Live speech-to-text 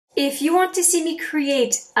If you want to see me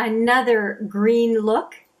create another green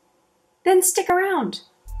look, then stick around.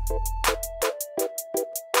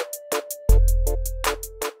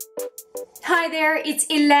 Hi there, it's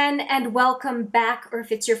Hélène and welcome back, or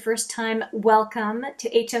if it's your first time, welcome to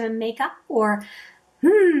HMM Makeup or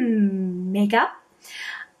Makeup.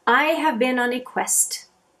 I have been on a quest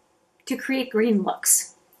to create green looks.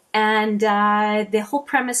 And the whole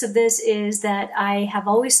premise of this is that I have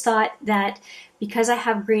always thought that because I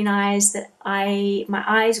have green eyes, that my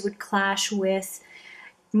eyes would clash with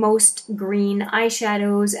most green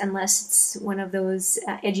eyeshadows unless it's one of those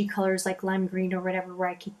edgy colors like lime green or whatever where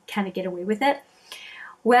I can kind of get away with it.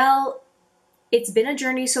 Well, it's been a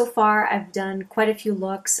journey so far. I've done quite a few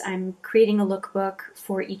looks. I'm creating a lookbook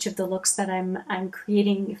for each of the looks that I'm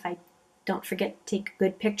creating. If I don't forget to take a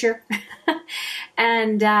good picture.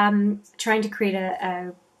 And trying to create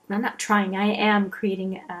I'm not trying, I am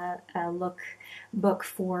creating a lookbook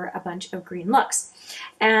for a bunch of green looks.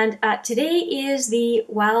 And today is the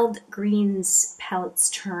Wild Greens palette's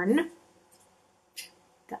turn.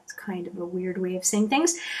 That's kind of a weird way of saying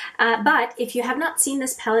things. But if you have not seen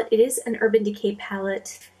this palette, it is an Urban Decay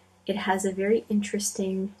palette. It has a very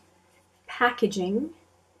interesting packaging.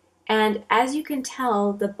 And as you can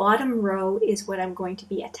tell, the bottom row is what I'm going to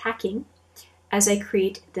be attacking as I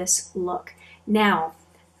create this look. Now,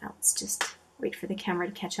 let's just wait for the camera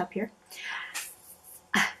to catch up here.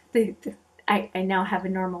 I now have a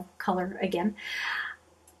normal color again.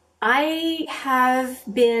 I have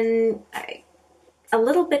been a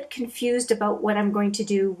little bit confused about what I'm going to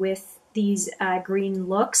do with these green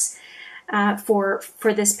looks for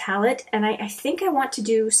this palette, and I think I want to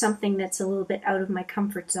do something that's a little bit out of my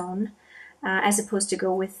comfort zone as opposed to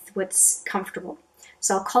go with what's comfortable.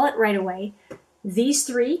 So I'll call it right away. These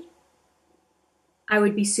three I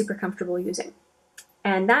would be super comfortable using,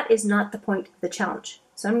 and that is not the point of the challenge.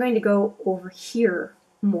 So I'm going to go over here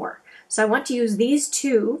more. So I want to use these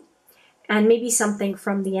two and maybe something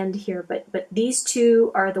from the end here, but these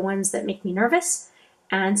two are the ones that make me nervous,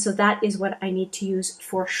 and so that is what I need to use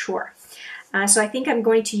for sure. So I think I'm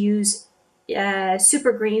going to use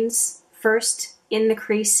Super Greens first in the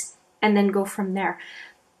crease and then go from there.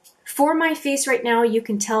 For my face right now, you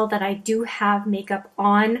can tell that I do have makeup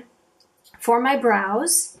on. For my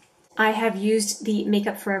brows, I have used the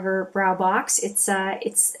Makeup Forever brow box. It's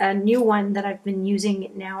a new one that I've been using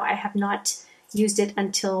now. I have not used it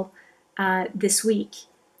until this week,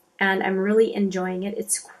 and I'm really enjoying it.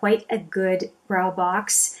 It's quite a good brow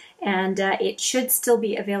box, and it should still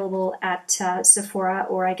be available at Sephora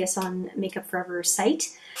or I guess on Makeup Forever's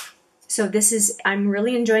site. So I'm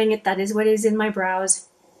really enjoying it. That is what is in my brows.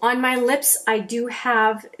 On my lips, I do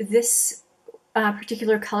have this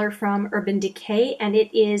particular color from Urban Decay, and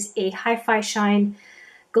it is a Hi-Fi Shine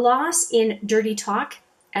gloss in Dirty Talk,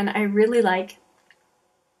 and I really like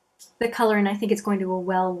the color, and I think it's going to go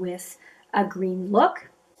well with a green look.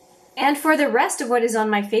 And for the rest of what is on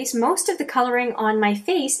my face, most of the coloring on my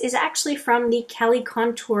face is actually from the Cali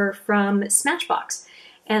Contour from Smashbox,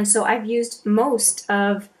 and so I've used most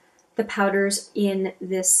of the powders in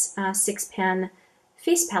this 6-pan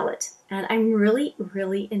face palette, and I'm really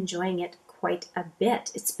enjoying it quite a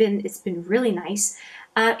bit. It's been really nice,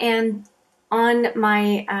 and on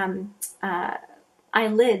my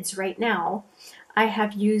eyelids right now, I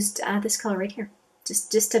have used this color right here,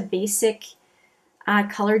 just a basic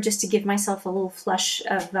color, just to give myself a little flush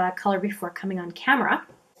of color before coming on camera.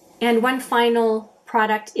 And one final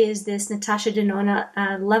product is this Natasha Denona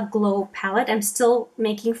Love Glow palette. I'm still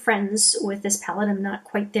making friends with this palette. I'm not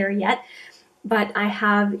quite there yet, but I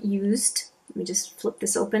have used, let me just flip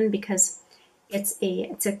this open because it's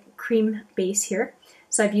a cream base here.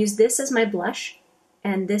 So I've used this as my blush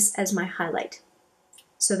and this as my highlight.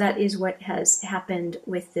 So that is what has happened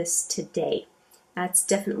with this today. It's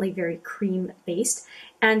definitely very cream based.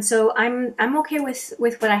 And so I'm okay with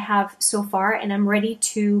what I have so far, and I'm ready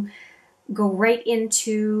to go right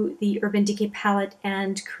into the Urban Decay palette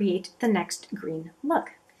and create the next green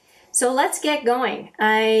look. So let's get going.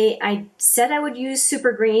 I said I would use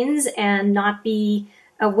Super Greens and not be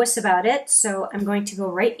a wuss about it, so I'm going to go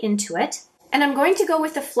right into it. And I'm going to go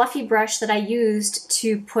with the fluffy brush that I used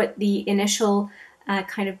to put the initial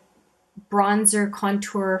kind of bronzer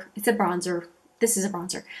contour. It's a bronzer. This is a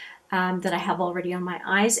bronzer that I have already on my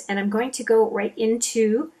eyes. And I'm going to go right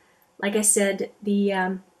into, like I said,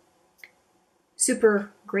 the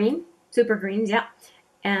Super Greens, yeah,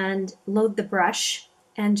 and load the brush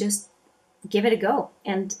and just give it a go.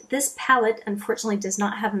 And this palette unfortunately does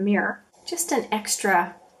not have a mirror, just an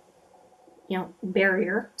extra,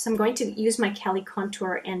 barrier. So I'm going to use my Cali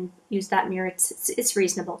Contour and use that mirror. It's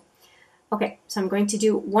reasonable. Okay, so I'm going to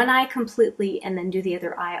do one eye completely and then do the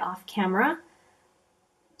other eye off camera.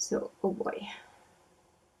 So, oh boy.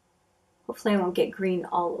 Hopefully I won't get green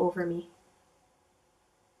all over me.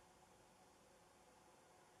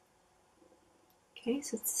 Okay,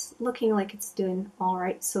 so it's looking like it's doing all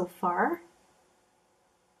right so far.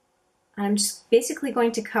 I'm just basically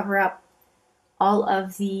going to cover up all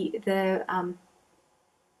of the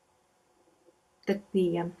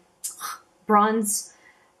bronze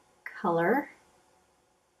color.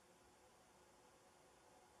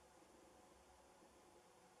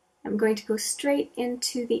 I'm going to go straight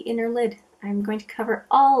into the inner lid. I'm going to cover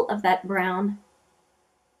all of that brown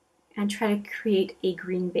and try to create a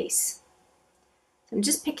green base. So I'm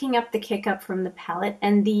just picking up the kick up from the palette,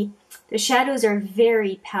 and the shadows are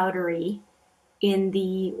very powdery in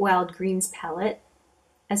the Wild Greens palette,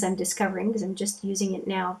 as I'm discovering, because I'm just using it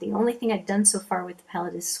now. The only thing I've done so far with the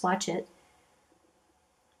palette is swatch it.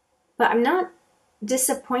 But I'm not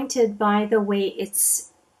disappointed by the way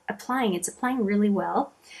it's applying. It's applying really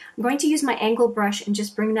well. I'm going to use my angle brush and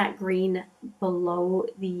just bring that green below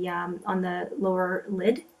the, on the lower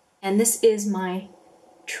lid. And this is my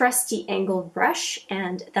trusty angled brush,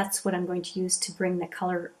 and that's what I'm going to use to bring the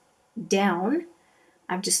color down.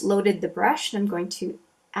 I've just loaded the brush, and I'm going to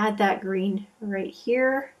add that green right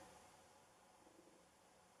here.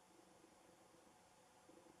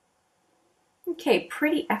 Okay,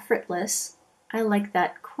 pretty effortless. I like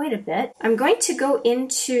that quite a bit. I'm going to go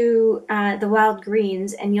into the Wild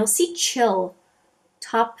Greens, and you'll see Chill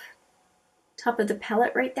top of the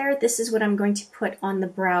palette right there. This is what I'm going to put on the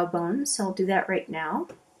brow bone, so I'll do that right now.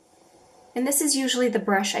 And this is usually the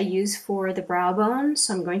brush I use for the brow bone,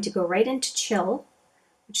 so I'm going to go right into Chill,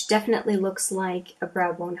 which definitely looks like a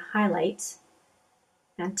brow bone highlight,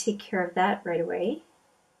 and take care of that right away.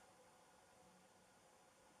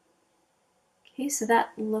 Okay, so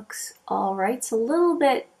that looks all right. It's a little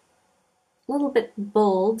bit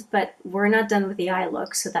bold, but we're not done with the eye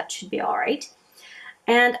look, so that should be all right.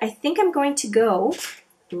 And I think I'm going to go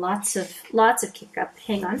lots of kick up.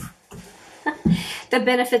 Hang on. The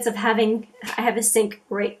benefits of having, I have a sink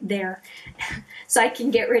right there, so I can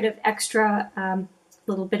get rid of extra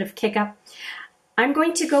little bit of kick up. I'm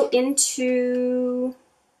going to go into,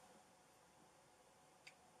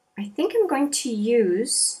 I think I'm going to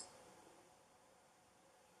use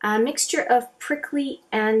a mixture of prickly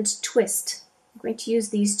and twist. I'm going to use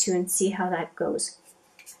these two and see how that goes.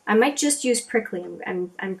 I might just use prickly.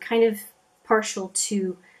 I'm kind of partial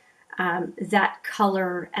to that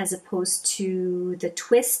color as opposed to the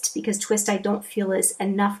twist, because twist I don't feel is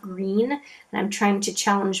enough green, and I'm trying to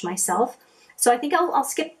challenge myself. So I think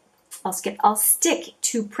I'll stick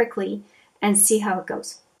to prickly and see how it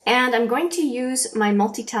goes. And I'm going to use my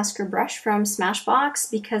multitasker brush from Smashbox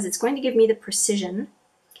because it's going to give me the precision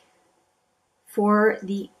for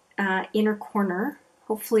the inner corner.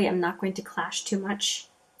 Hopefully I'm not going to clash too much.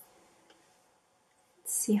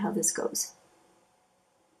 Let's see how this goes.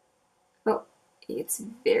 Oh, it's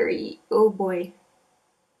very, oh boy.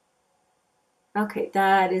 Okay,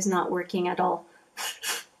 that is not working at all.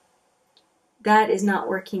 That is not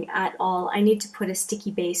working at all. I need to put a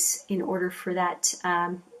sticky base in order for that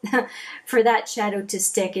for that shadow to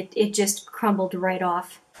stick. It just crumbled right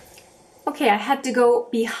off. Okay, I had to go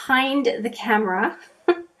behind the camera.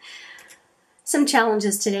 Some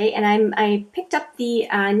challenges today, and I picked up the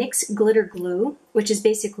NYX glitter glue, which is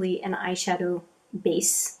basically an eyeshadow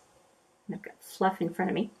base. I've got fluff in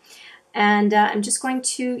front of me, and I'm just going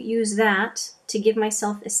to use that to give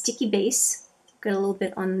myself a sticky base. I've got a little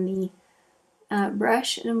bit on the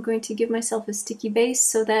brush, and I'm going to give myself a sticky base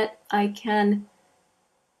so that I can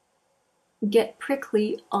get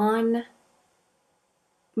prickly on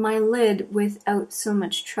my lid without so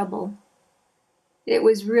much trouble. It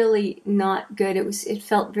was really not good. It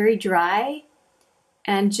felt very dry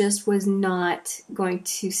and just was not going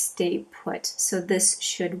to stay put. So this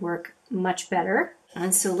should work much better.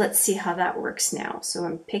 And so let's see how that works now. So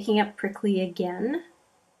I'm picking up prickly again,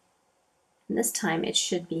 and this time it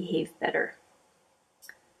should behave better.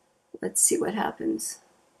 Let's see what happens.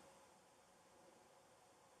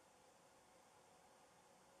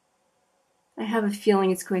 I have a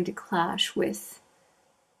feeling it's going to clash with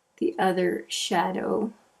the other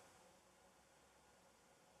shadow,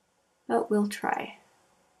 but we'll try.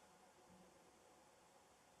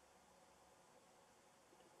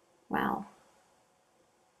 Wow.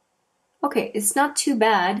 Okay, it's not too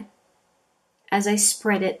bad as I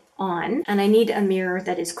spread it on, and I need a mirror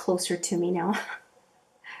that is closer to me now.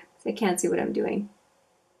 I can't see what I'm doing.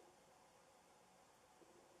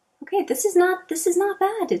 Okay, this is not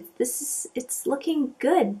bad. It's looking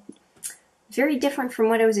good. very different from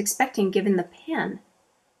what I was expecting given the pen.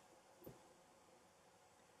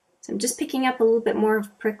 So I'm just picking up a little bit more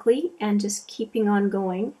of prickly and just keeping on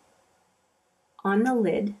going on the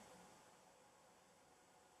lid.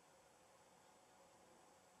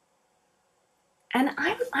 And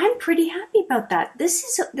I'm pretty happy about that.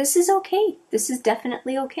 This is okay. This is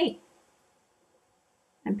definitely okay.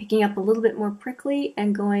 I'm picking up a little bit more prickly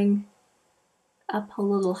and going up a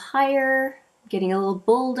little higher, getting a little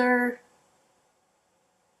bolder.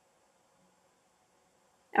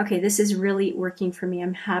 Okay, this is really working for me.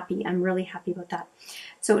 I'm happy. I'm really happy about that.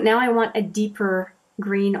 So now I want a deeper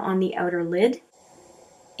green on the outer lid.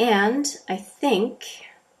 And I think,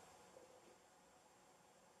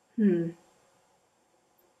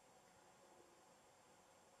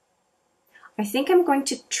 I think I'm going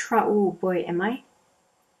to try, oh boy, am I?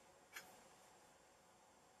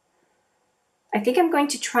 I think I'm going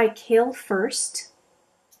to try Kale first.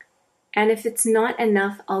 And if it's not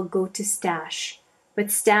enough, I'll go to Stash. But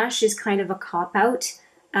Stash is kind of a cop-out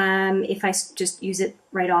if I just use it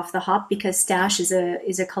right off the hop, because Stash is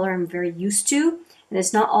a color I'm very used to, and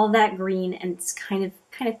it's not all that green, and it's kind of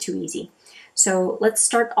too easy. So let's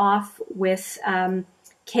start off with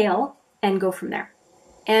Kale and go from there.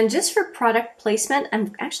 And just for product placement,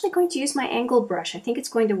 I'm actually going to use my angle brush. I think it's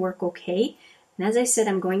going to work okay. And as I said,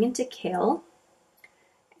 I'm going into Kale.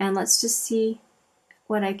 And let's just see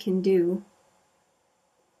what I can do.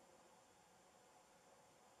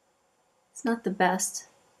 It's not the best.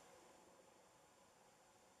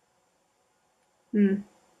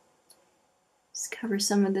 Just cover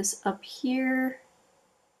some of this up here.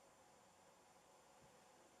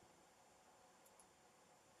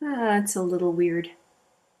 It's a little weird.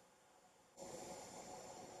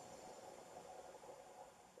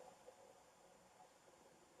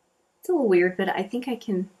 It's a little weird, but I think I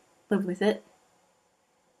can live with it.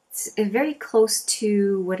 It's very close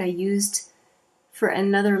to what I used for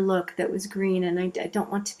another look that was green, and I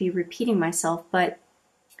don't want to be repeating myself, but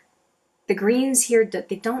the greens here,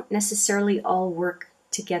 they don't necessarily all work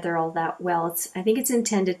together all that well. I think it's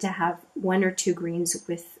intended to have one or two greens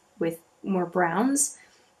with more browns,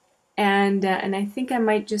 and I think I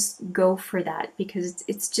might just go for that because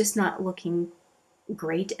it's just not looking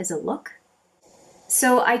great as a look.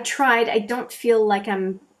 So I tried. I don't feel like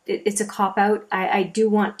it's a cop-out. I do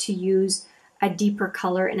want to use a deeper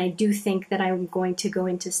color, and I do think that I'm going to go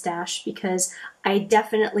into Stash because I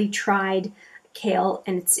definitely tried Kale,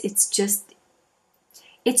 and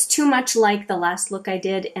it's too much like the last look I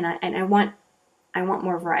did, and I want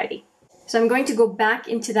more variety. So I'm going to go back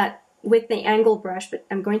into that with the angle brush, but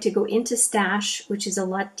I'm going to go into Stash, which is a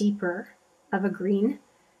lot deeper of a green,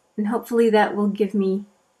 and hopefully that will give me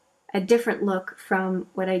a different look from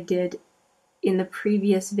what I did in the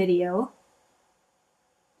previous video.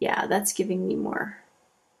 Yeah, that's giving me more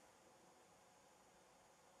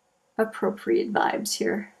appropriate vibes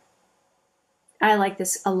here. I like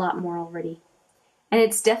this a lot more already. And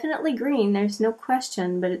it's definitely green, there's no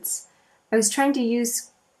question, but I was trying to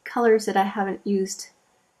use colors that I haven't used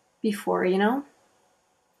before, you know?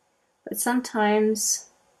 But sometimes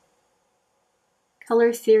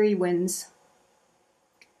color theory wins.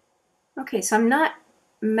 Okay, so I'm not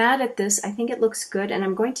mad at this. I think it looks good, and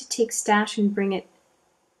I'm going to take Stash and bring it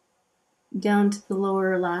down to the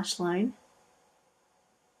lower lash line.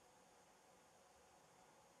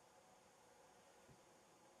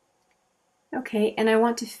 Okay, and I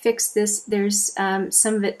want to fix this. There's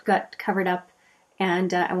some of it got covered up,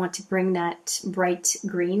 and I want to bring that bright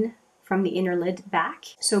green from the inner lid back.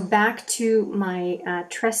 So back to my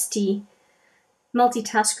trusty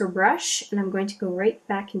multitasker brush, and I'm going to go right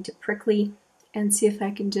back into prickly and see if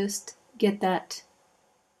I can just get that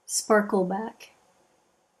sparkle back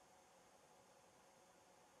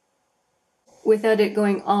without it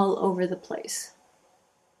going all over the place.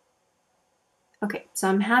 Okay, so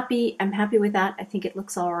I'm happy with that. I think it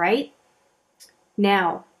looks all right.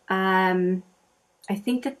 Now, I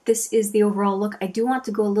think that this is the overall look. I do want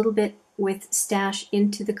to go a little bit with Stash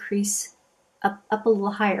into the crease, up a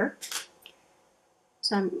little higher.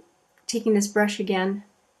 So I'm taking this brush again,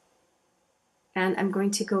 and I'm going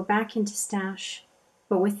to go back into Stash,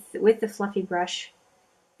 but with the fluffy brush,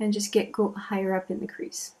 and just go higher up in the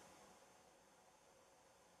crease.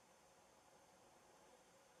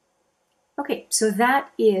 Okay, so that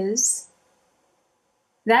is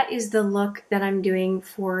the look that I'm doing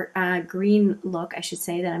for green look, I should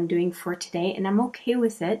say, that I'm doing for today, and I'm okay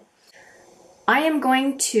with it. I am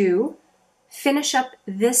going to finish up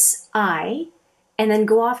this eye and then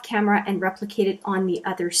go off camera and replicate it on the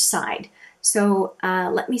other side. So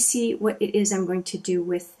let me see what it is I'm going to do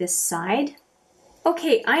with this side.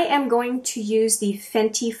 Okay, I am going to use the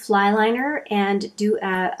Fenty Fly Liner and do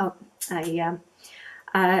a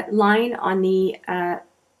line on the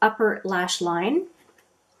upper lash line.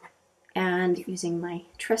 And using my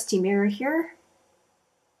trusty mirror here.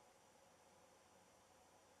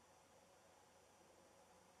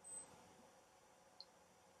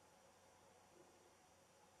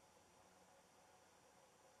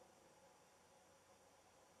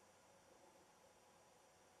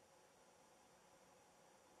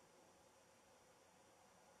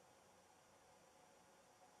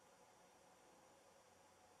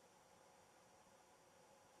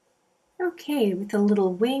 Okay, with a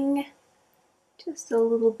little wing, just a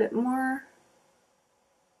little bit more.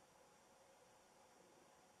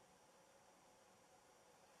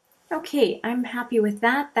 Okay, I'm happy with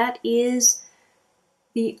that. That is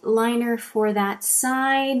the liner for that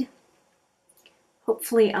side.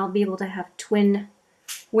 Hopefully I'll be able to have twin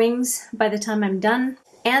wings by the time I'm done.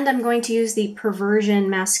 And I'm going to use the Perversion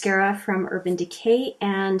mascara from Urban Decay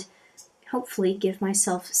and hopefully give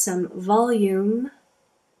myself some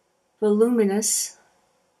voluminous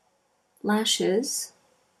lashes.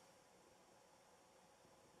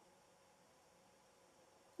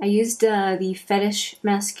 I used the Fetish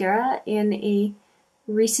mascara in a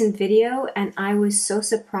recent video and I was so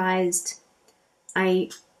surprised. I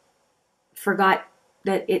forgot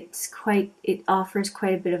that it offers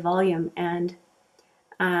quite a bit of volume, and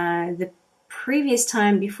the previous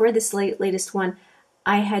time before this latest one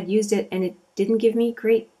I had used it and it didn't give me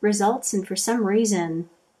great results, and for some reason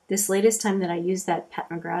this latest time that I used that Pat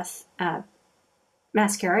McGrath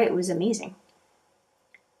mascara, it was amazing.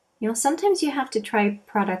 You know, sometimes you have to try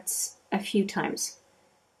products a few times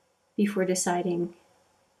before deciding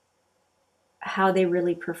how they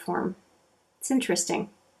really perform. It's interesting.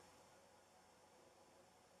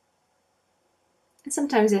 And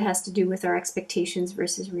sometimes it has to do with our expectations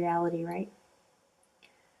versus reality, right?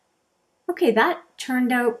 Okay, that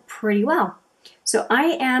turned out pretty well. So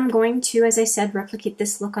I am going to, as I said, replicate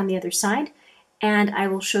this look on the other side, and I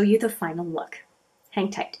will show you the final look.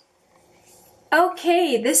 Hang tight.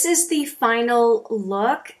 Okay, this is the final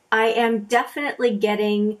look. I am definitely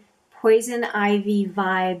getting Poison Ivy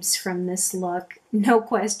vibes from this look. No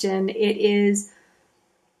question. It's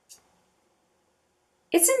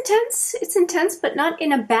intense, but not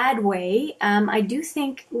in a bad way. I do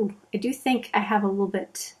think I have a little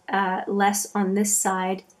bit less on this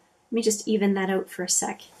side. Let me just even that out for a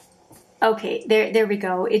sec. Okay, there we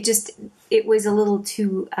go. It was a little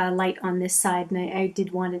too light on this side, and I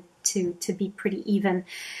did want it to be pretty even.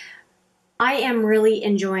 I am really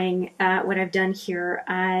enjoying what I've done here.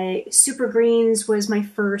 Super Greens was my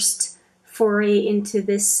first foray into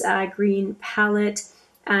this green palette,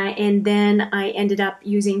 and then I ended up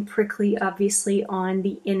using Prickly, obviously, on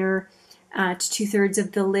the inner 2/3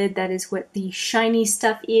 of the lid. That is what the shiny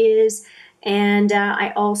stuff is. And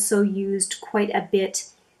I also used quite a bit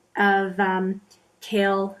of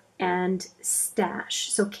Kale and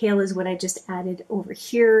Stash. So Kale is what I just added over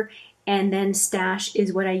here, and then Stash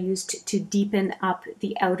is what I used to deepen up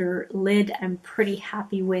the outer lid. I'm pretty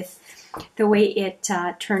happy with the way it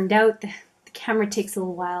turned out. The camera takes a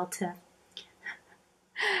little while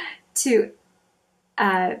to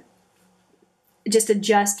just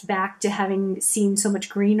adjust back to having seen so much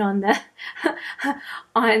green on the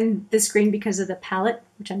on the screen because of the palette,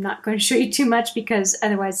 which I'm not going to show you too much because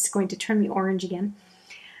otherwise it's going to turn me orange again.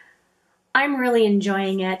 I'm really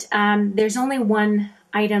enjoying it. There's only one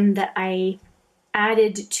item that I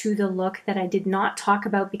added to the look that I did not talk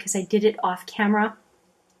about because I did it off camera,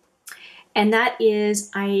 and that is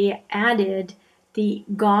I added the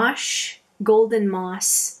Gosh Golden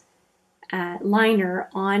Moss liner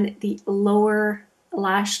on the lower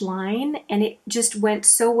lash line, and it just went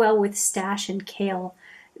so well with Stash and Kale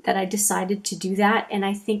that I decided to do that, and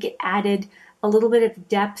I think it added a little bit of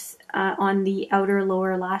depth on the outer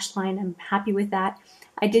lower lash line. I'm happy with that.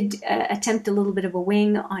 I did attempt a little bit of a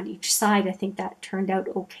wing on each side. I think that turned out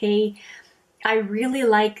okay. I really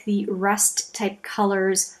like the rust type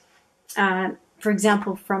colors, for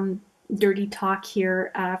example, from Dirty Talk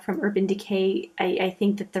here from Urban Decay. I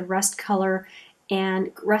think that the rust color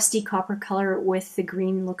and rusty copper color with the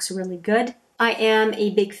green looks really good. I am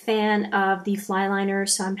a big fan of the fly liner,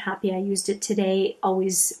 so I'm happy I used it today.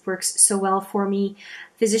 Always works so well for me.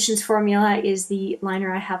 Physician's Formula is the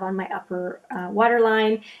liner I have on my upper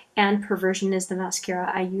waterline, and Perversion is the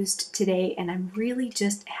mascara I used today, and I'm really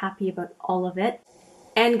just happy about all of it.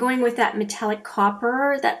 And going with that metallic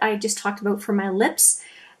copper that I just talked about for my lips,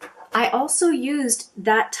 I also used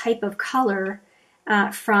that type of color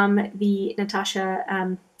from the Natasha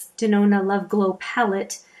Denona Love Glow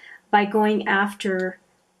palette, by going after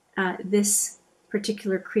this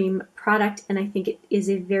particular cream product, and I think it is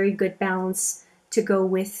a very good balance to go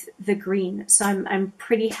with the green. So I'm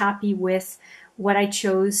pretty happy with what I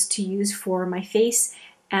chose to use for my face,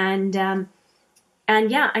 and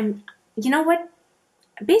yeah, you know what?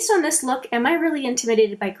 Based on this look, am I really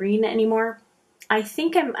intimidated by green anymore? I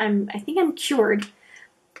think I'm cured,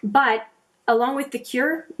 but along with the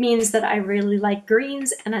cure means that I really like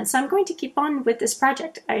greens, and so I'm going to keep on with this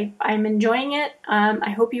project. I'm enjoying it. I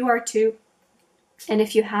hope you are too. And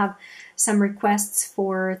if you have some requests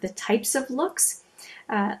for the types of looks,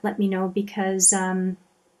 let me know, because I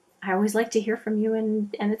always like to hear from you,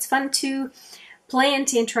 and it's fun to play and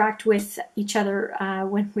to interact with each other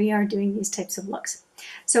when we are doing these types of looks.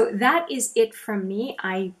 So that is it from me.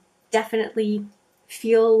 I definitely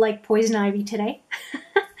feel like poison ivy today.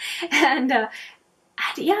 And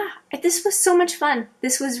yeah, this was so much fun.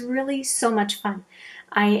 This was really so much fun.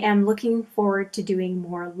 I am looking forward to doing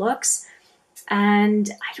more looks, and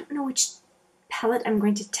I don't know which palette I'm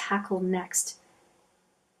going to tackle next.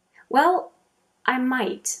 Well, I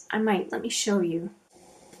might. Let me show you.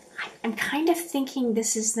 I'm kind of thinking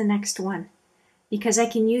this is the next one, because I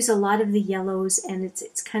can use a lot of the yellows, and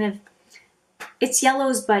it's kind of, it's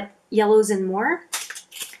yellows, but yellows and more.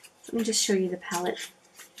 Let me just show you the palette.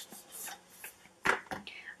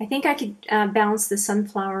 I think I could balance the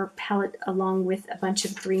sunflower palette along with a bunch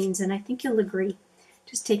of greens, and I think you'll agree,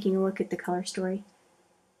 just taking a look at the color story.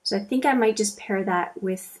 So I think I might just pair that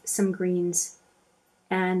with some greens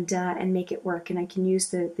and make it work. And I can use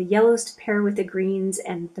the yellows to pair with the greens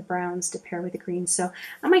and the browns to pair with the greens. So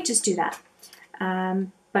I might just do that.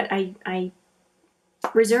 But I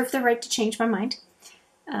reserve the right to change my mind.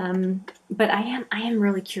 But I am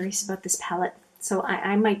really curious about this palette, so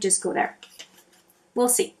I might just go there. We'll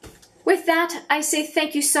see. With that, I say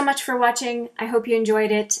thank you so much for watching. I hope you enjoyed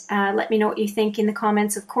it. Let me know what you think in the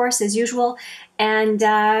comments, of course, as usual. And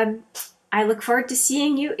I look forward to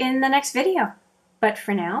seeing you in the next video. But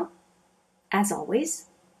for now, as always,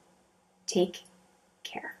 take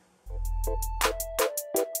care.